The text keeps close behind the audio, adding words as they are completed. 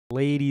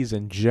Ladies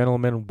and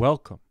gentlemen,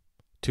 welcome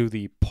to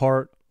the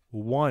part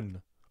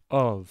 1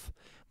 of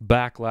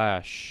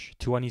Backlash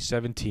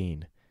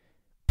 2017.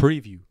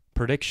 Preview,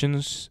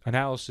 predictions,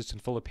 analysis, and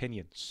full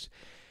opinions.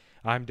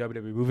 I'm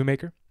WWE Movie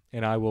Maker,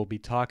 and I will be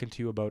talking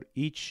to you about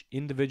each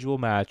individual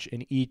match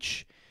in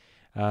each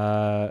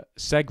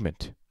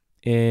segment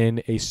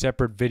in a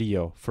separate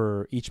video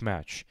for each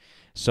match.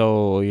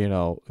 So,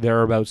 there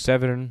are about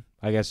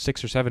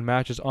 6 or 7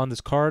 matches on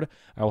this card.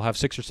 I will have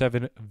 6 or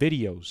 7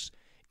 videos,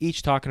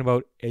 each talking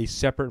about a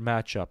separate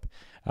matchup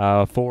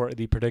for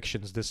the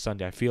predictions this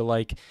Sunday. I feel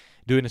like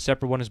doing a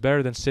separate one is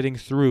better than sitting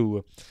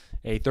through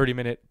a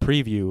 30-minute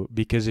preview,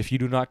 because if you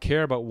do not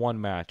care about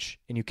one match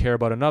and you care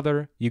about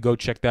another, you go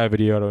check that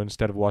video out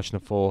instead of watching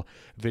the full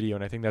video.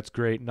 And I think that's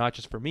great, not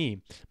just for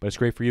me, but it's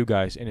great for you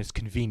guys, and it's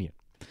convenient.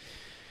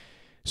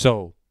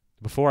 So,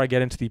 before I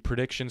get into the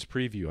predictions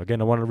preview,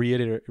 again, I want to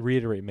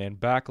reiterate, man,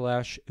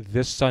 Backlash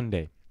this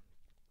Sunday,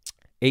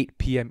 8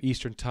 p.m.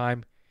 Eastern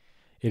Time.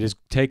 It is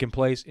taking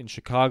place in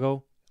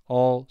Chicago,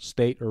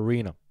 All-State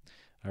Arena.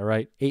 All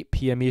right, 8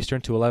 p.m. Eastern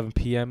to 11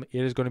 p.m.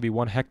 It is going to be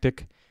one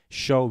hectic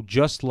show,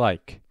 just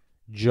like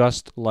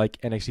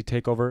NXT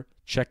TakeOver.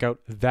 Check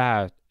out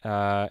that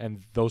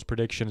and those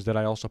predictions that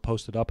I also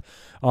posted up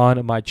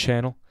on my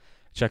channel.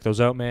 Check those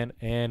out, man,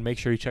 and make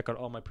sure you check out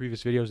all my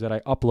previous videos that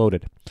I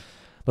uploaded.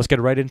 Let's get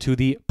right into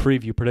the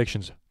preview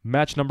predictions.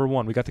 Match number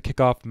 1, we got the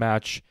kickoff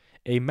match,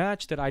 a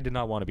match that I did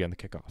not want to be on the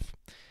kickoff.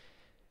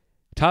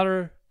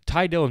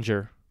 Tye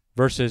Dillinger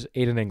versus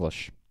Aiden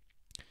English.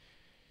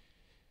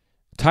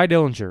 Tye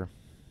Dillinger,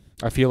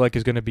 I feel like,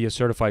 is going to be a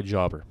certified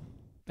jobber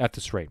at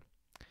this rate.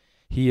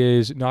 He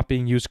is not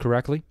being used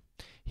correctly.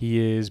 He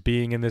is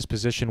being in this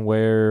position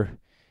where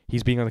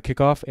he's being on the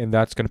kickoff, and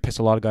that's going to piss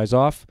a lot of guys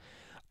off.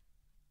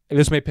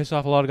 This may piss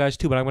off a lot of guys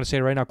too, but I'm going to say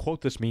it right now.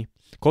 Quote this man.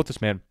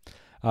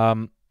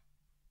 Tye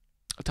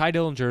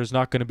Dillinger is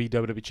not going to be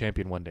WWE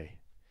champion one day.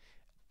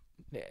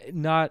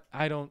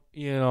 I don't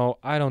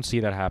see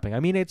that happening. I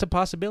mean, it's a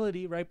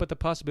possibility, right? But the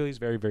possibility is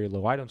very, very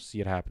low. I don't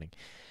see it happening.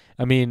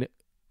 I mean,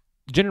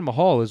 Jinder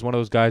Mahal is one of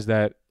those guys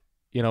that,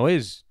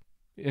 is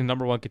in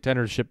number one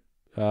contendership,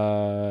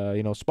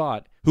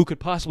 spot. Who could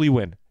possibly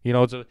win?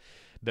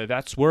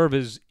 That swerve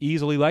is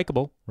easily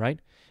likable, right?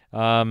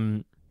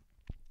 But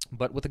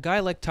with a guy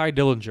like Tye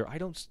Dillinger, I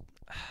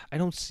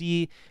don't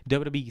see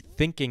WWE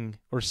thinking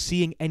or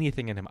seeing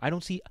anything in him. I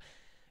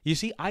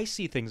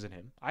see things in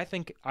him. I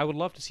think I would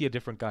love to see a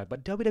different guy,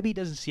 but WWE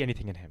doesn't see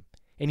anything in him.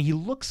 And he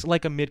looks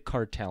like a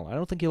mid-card talent. I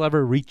don't think he'll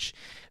ever reach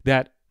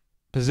that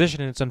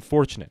position, and it's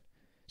unfortunate.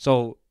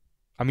 So,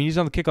 he's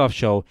on the kickoff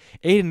show.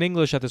 Aiden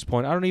English at this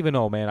point, I don't even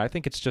know, man. I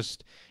think it's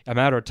just a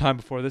matter of time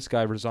before this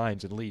guy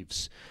resigns and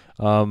leaves.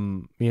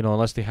 Unless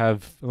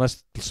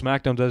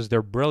SmackDown uses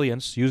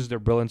their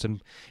brilliance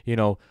and,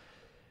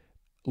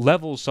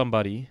 levels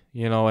somebody,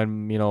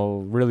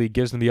 and, really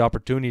gives them the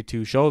opportunity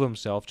to show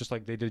themselves, just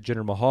like they did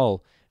Jinder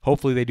Mahal.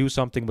 Hopefully they do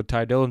something with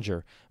Tye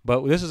Dillinger.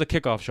 But this is a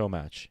kickoff show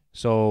match.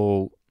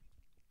 So,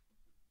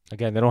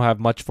 again, they don't have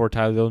much for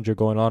Tye Dillinger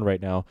going on right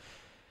now.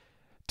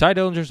 Tye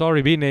Dillinger's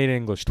already beaten Aiden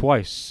English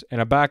twice. And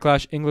a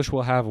Backlash, English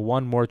will have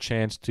one more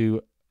chance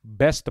to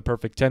best the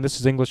perfect 10. This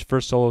is English's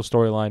first solo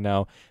storyline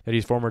now that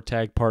his former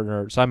tag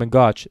partner, Simon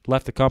Gotch,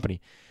 left the company.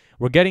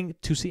 We're getting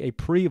to see a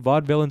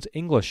pre-Vaudevillains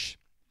English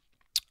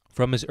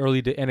from his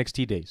early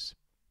NXT days.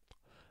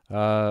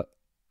 I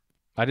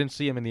didn't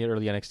see him in the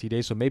early NXT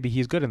days, so maybe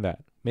he's good in that.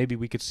 Maybe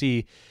we could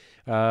see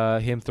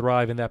him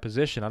thrive in that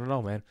position. I don't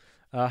know, man.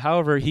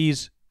 However,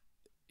 he's,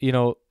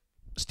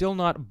 still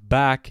not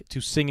back to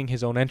singing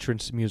his own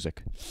entrance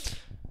music.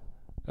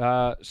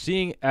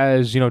 Seeing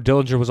as,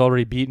 Dillinger was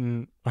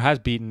already has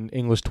beaten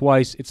English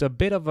twice, it's a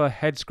bit of a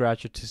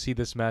head-scratcher to see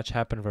this match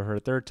happen for her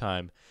third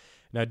time.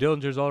 Now,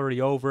 Dillinger's already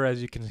over,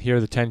 as you can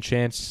hear the 10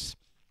 chants.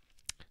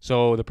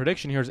 So the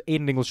prediction here is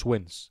Aiden English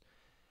wins.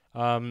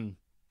 If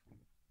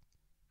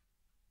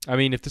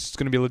this is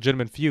going to be a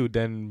legitimate feud,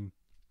 then,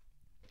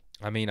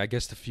 I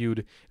guess the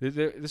feud, this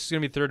is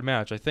going to be the third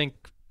match. I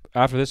think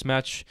after this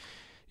match,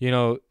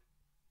 I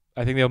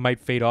think they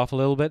might fade off a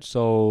little bit,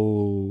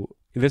 so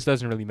this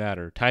doesn't really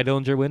matter. Tye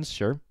Dillinger wins,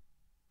 sure.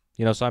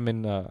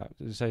 Simon,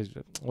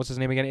 what's his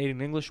name again?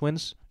 Aiden English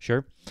wins,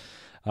 sure.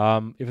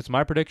 If it's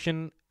my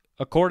prediction,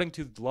 according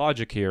to the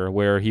logic here,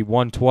 where he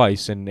won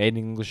twice and Aiden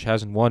English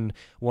hasn't won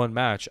one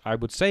match, I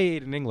would say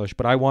Aiden English,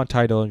 but I want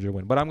Tye Dillinger to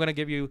win. But I'm going to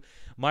give you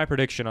my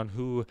prediction on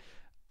who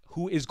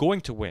is going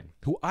to win,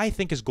 who I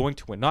think is going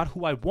to win. Not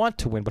who I want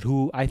to win, but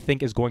who I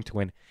think is going to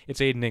win. It's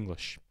Aiden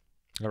English.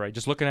 All right,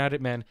 just looking at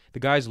it, man, the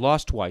guy's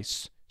lost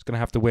twice. He's going to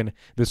have to win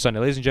this Sunday.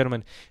 Ladies and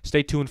gentlemen,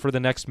 stay tuned for the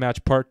next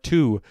match. Part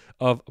 2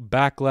 of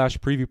Backlash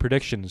Preview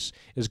Predictions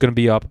is going to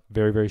be up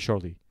very, very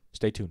shortly.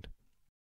 Stay tuned.